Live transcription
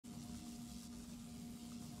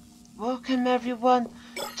Welcome everyone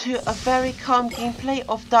to a very calm gameplay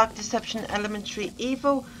of Dark Deception Elementary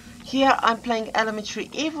Evil. Here I'm playing Elementary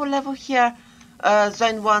Evil level here,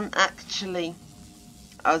 Zone 1 actually.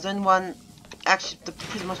 Zone 1 actually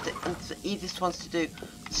pretty much the easiest ones to do.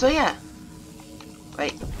 So yeah.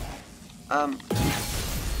 Wait. So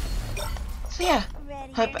yeah.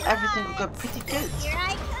 Hope everything will go pretty good. Here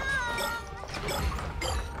I come.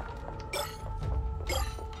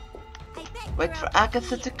 Wait for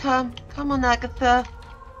Agatha to come. Come on, Agatha.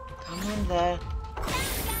 Come on there.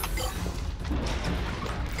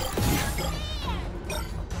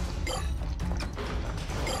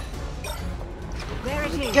 There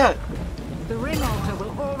it is. Go. The ring altar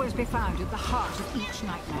will always be found at the heart of each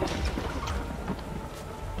nightmare.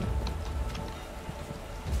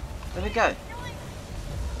 There we go.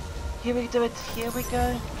 Here we do it. Here we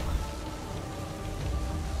go.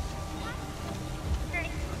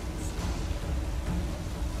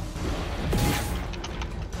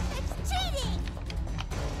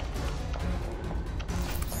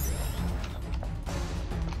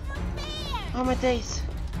 Oh my days.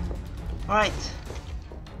 Alright.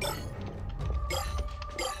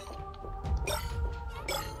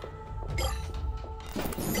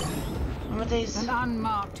 Oh my days. An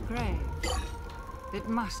unmarked grave. It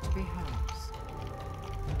must be hers.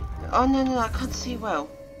 Oh no, I can't see well.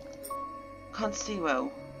 Can't see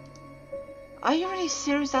well. Are you really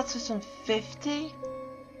serious? That's just on 50?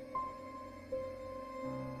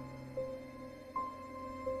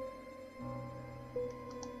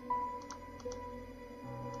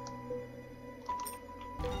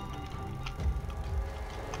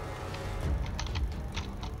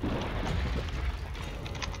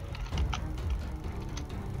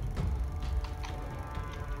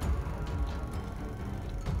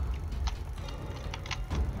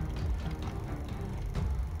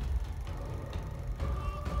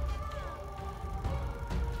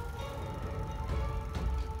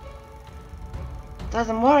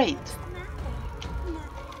 I'm worried.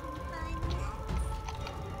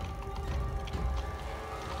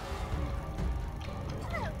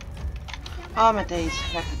 Oh my days,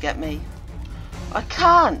 that could get me. I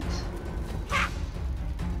can't.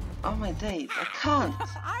 Oh my days, I can't.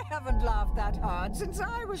 I haven't laughed that hard since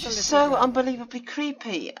I was She's a little so girl. unbelievably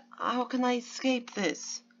creepy. How can I escape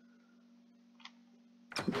this?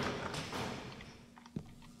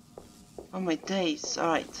 Oh my days,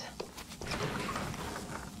 alright.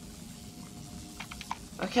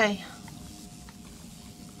 Okay.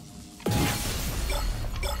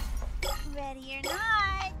 Ready or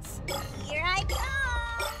not, here I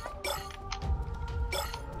come.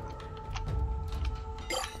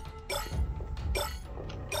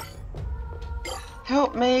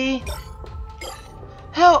 Help me!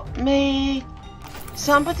 Help me!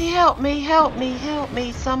 Somebody help me! Help me! Help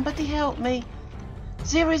me! Somebody help me!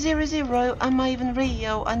 000. Am I even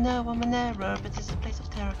real? I know I'm an error, but it's a place of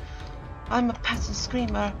terror. I'm a pattern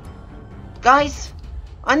screamer. Guys!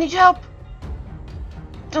 I need help!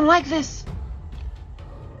 Don't like this!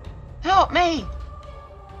 Help me!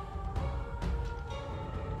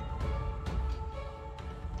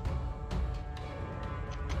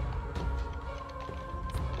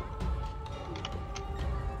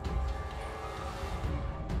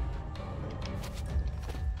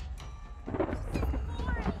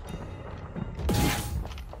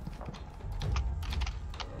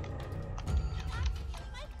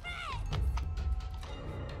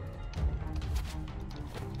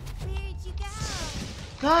 Where'd you go?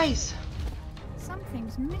 Guys!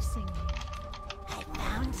 Something's missing. I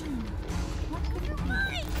found you. What could it be?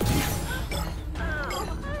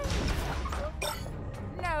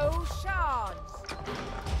 No shards.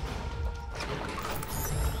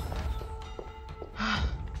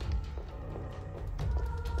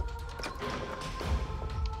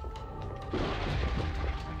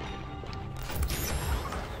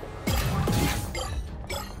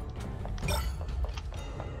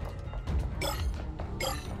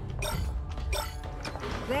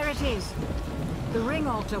 There it is. The ring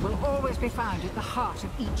altar will always be found at the heart of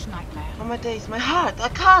each nightmare. Oh my days, my heart! I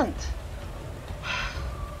can't!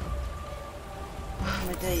 Oh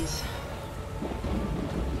my days.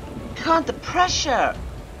 Can't, the pressure!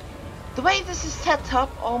 The way this is set up,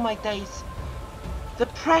 oh my days. The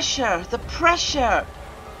pressure!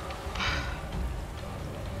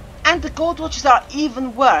 And the gold watchers are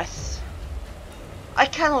even worse. I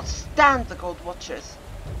cannot stand the gold watchers.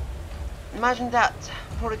 Imagine that.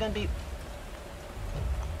 Probably gonna be...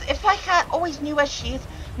 If I had always knew where she is.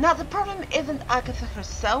 Now the problem isn't Agatha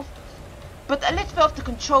herself, but a little bit of the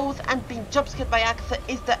controls and being jump scared by Agatha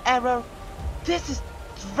is the error. This is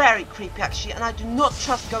It's very creepy actually, and I do not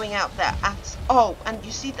trust going out there at all. And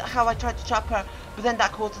you see how I tried to trap her, but then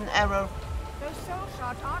that caused an error. Those soul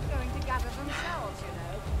shards aren't going to gather themselves, you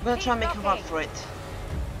know. I'm gonna try and make her run Keep for it.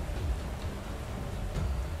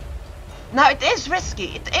 Now it is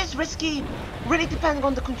risky. It is risky, really depending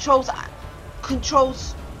on the controls.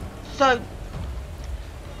 So,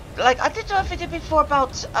 like I did a video before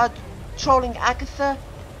about trolling Agatha.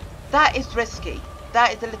 That is risky.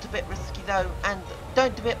 That is a little bit risky though, and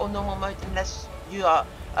don't do it on normal mode unless you are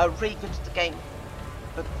really good at the game.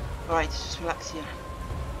 But alright, just relax here.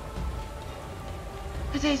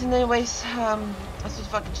 It is, and anyways, I thought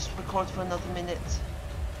if I could just record for another minute.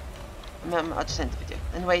 I'll just end the video.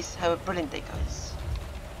 Anyways, have a brilliant day, guys.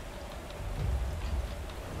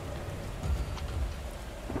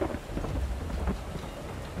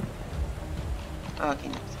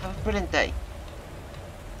 Okay, have a brilliant day.